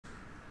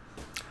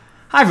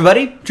Hi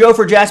everybody, Joe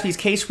for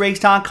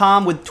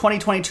JaspysCaseBreaks.com with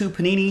 2022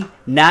 Panini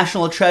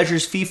National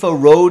Treasures FIFA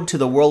Road to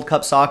the World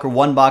Cup Soccer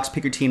one box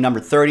pick your team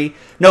number 30.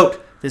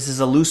 Note, this is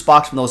a loose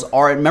box from those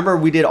remember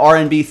we did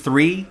RNB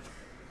 3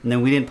 and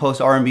then we didn't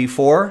post RNB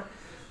 4?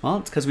 Well,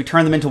 it's because we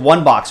turned them into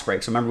one box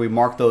breaks. So remember we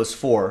marked those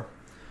 4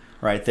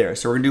 right there.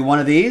 So we're going to do one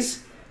of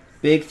these.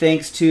 Big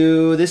thanks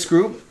to this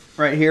group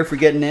right here for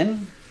getting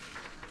in.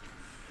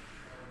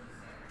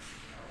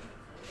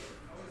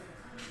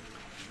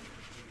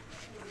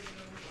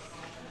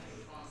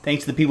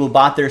 Thanks to the people who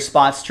bought their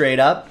spots straight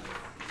up.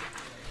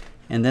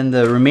 And then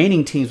the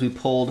remaining teams we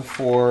pulled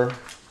for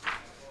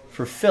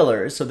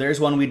fillers. So there's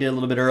one we did a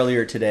little bit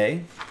earlier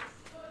today.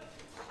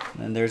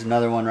 And there's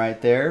another one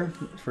right there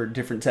for a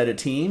different set of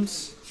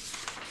teams.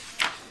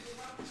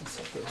 Let's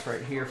set those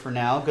right here for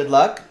now. Good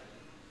luck.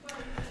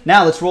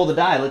 Now let's roll the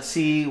die. Let's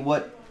see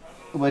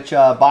which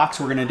box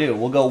we're going to do.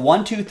 We'll go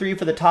 1, 2, 3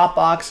 for the top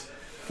box,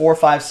 4,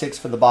 5, 6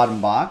 for the bottom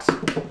box.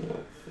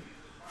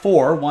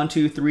 4, 1,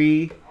 2,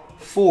 3,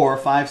 4,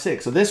 5,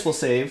 6. So this will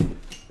save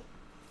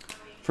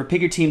for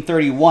Pick Your Team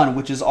 31,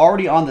 which is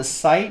already on the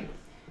site.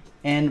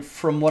 And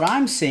from what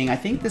I'm seeing, I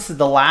think this is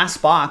the last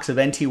box of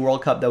NT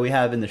World Cup that we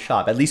have in the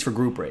shop, at least for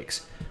group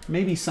breaks.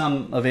 Maybe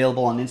some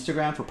available on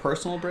Instagram for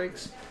personal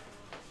breaks.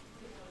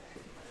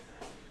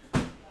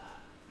 All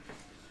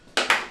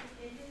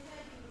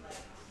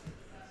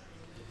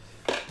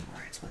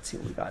right, so let's see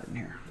what we got in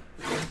here.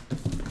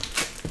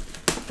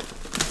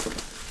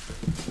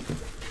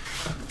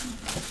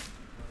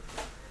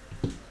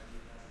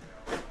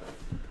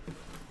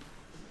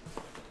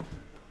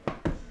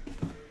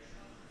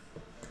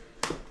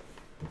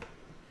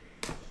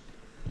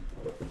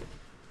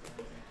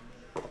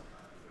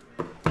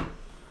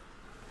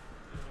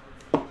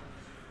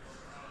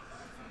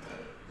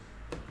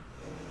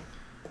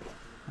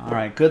 All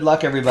right, good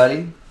luck,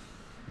 everybody.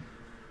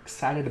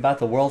 Excited about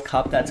the World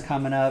Cup that's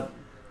coming up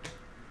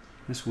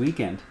this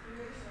weekend.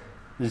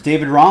 There's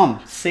David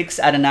Rahm, 6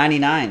 out of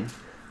 99.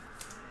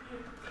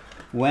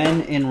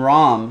 When in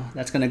Rahm,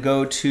 that's going to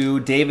go to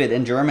David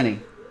in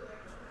Germany.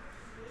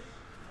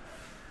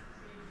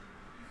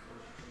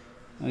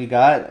 We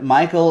got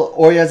Michael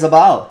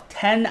Oyarzabal,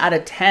 10 out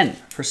of 10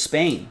 for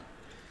Spain.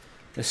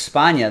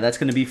 España, that's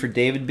going to be for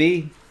David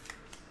B.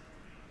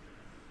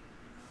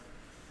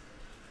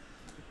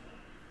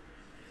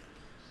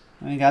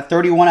 We got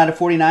 31 out of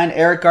 49,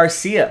 Eric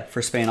Garcia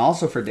for Spain,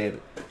 also for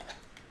David.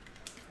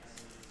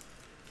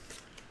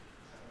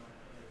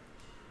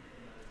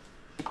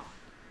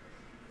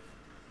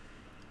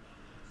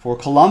 For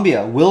Colombia,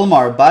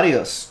 Wilmar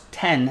Barrios,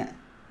 10,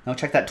 no,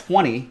 check that,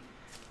 20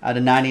 out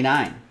of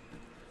 99.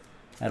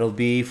 That'll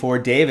be for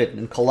David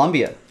in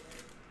Colombia.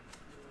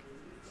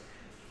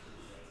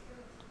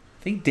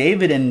 I think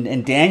David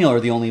and Daniel are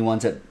the only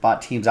ones that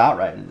bought teams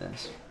outright in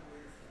this.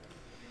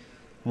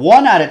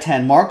 1 out of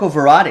 10, Marco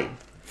Verratti.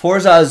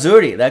 Forza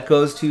Azzurri, that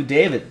goes to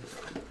David.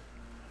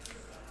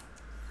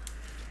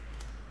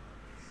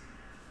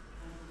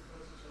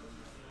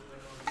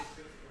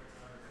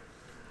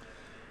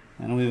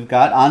 And we've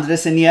got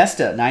Andres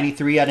Iniesta,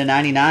 93 out of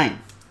 99.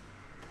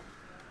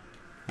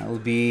 That will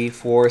be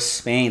for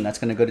Spain. That's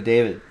going to go to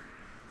David.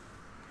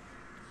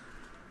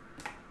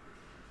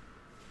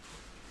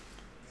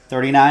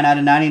 39 out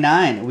of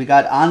 99. We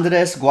got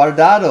Andres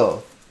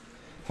Guardado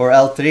for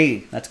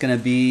L3. That's going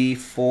to be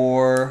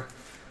for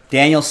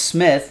Daniel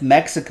Smith,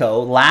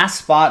 Mexico. Last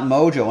spot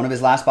mojo, one of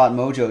his last spot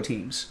mojo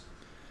teams.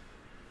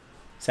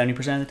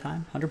 70% of the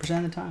time, 100%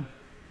 of the time.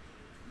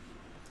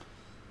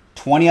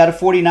 20 out of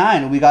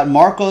 49. We got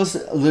Marcos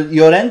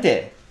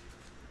Llorente.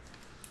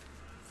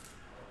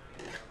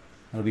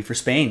 That'll be for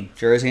Spain.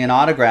 Jersey and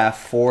autograph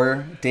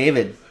for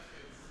David.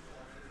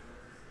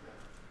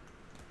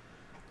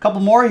 A couple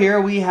more here.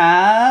 We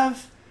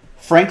have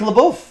Frank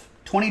Leboeuf.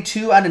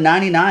 22 out of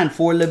 99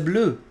 for Le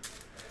Bleu.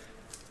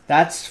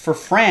 That's for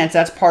France.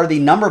 That's part of the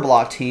number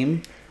block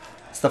team.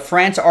 It's the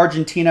France,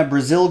 Argentina,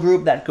 Brazil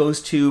group. That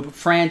goes to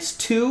France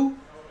 2.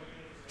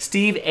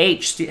 Steve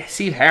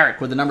Herrick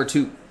with the number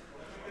 2.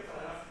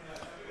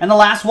 And the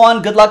last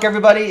one, good luck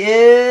everybody,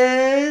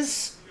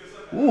 is...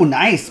 Ooh,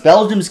 nice.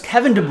 Belgium's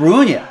Kevin De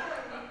Bruyne.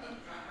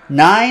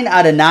 9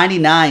 out of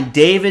 99.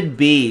 David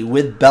B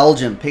with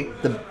Belgium.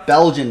 Pick the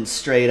Belgians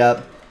straight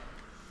up.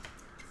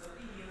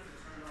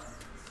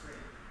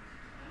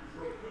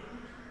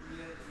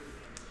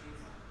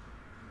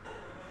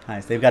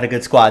 Nice. They've got a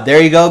good squad.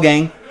 There you go,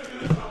 gang.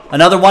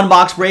 Another one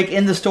box break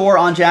in the store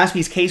on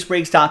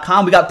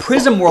JaspysCaseBreaks.com. We got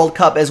Prism World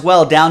Cup as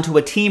well, down to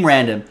a team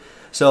random.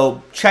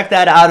 So check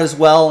that out as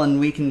well, and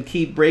we can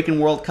keep breaking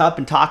World Cup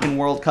and talking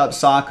World Cup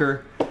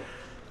soccer.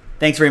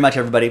 Thanks very much,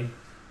 everybody.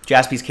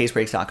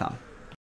 JaspysCaseBreaks.com.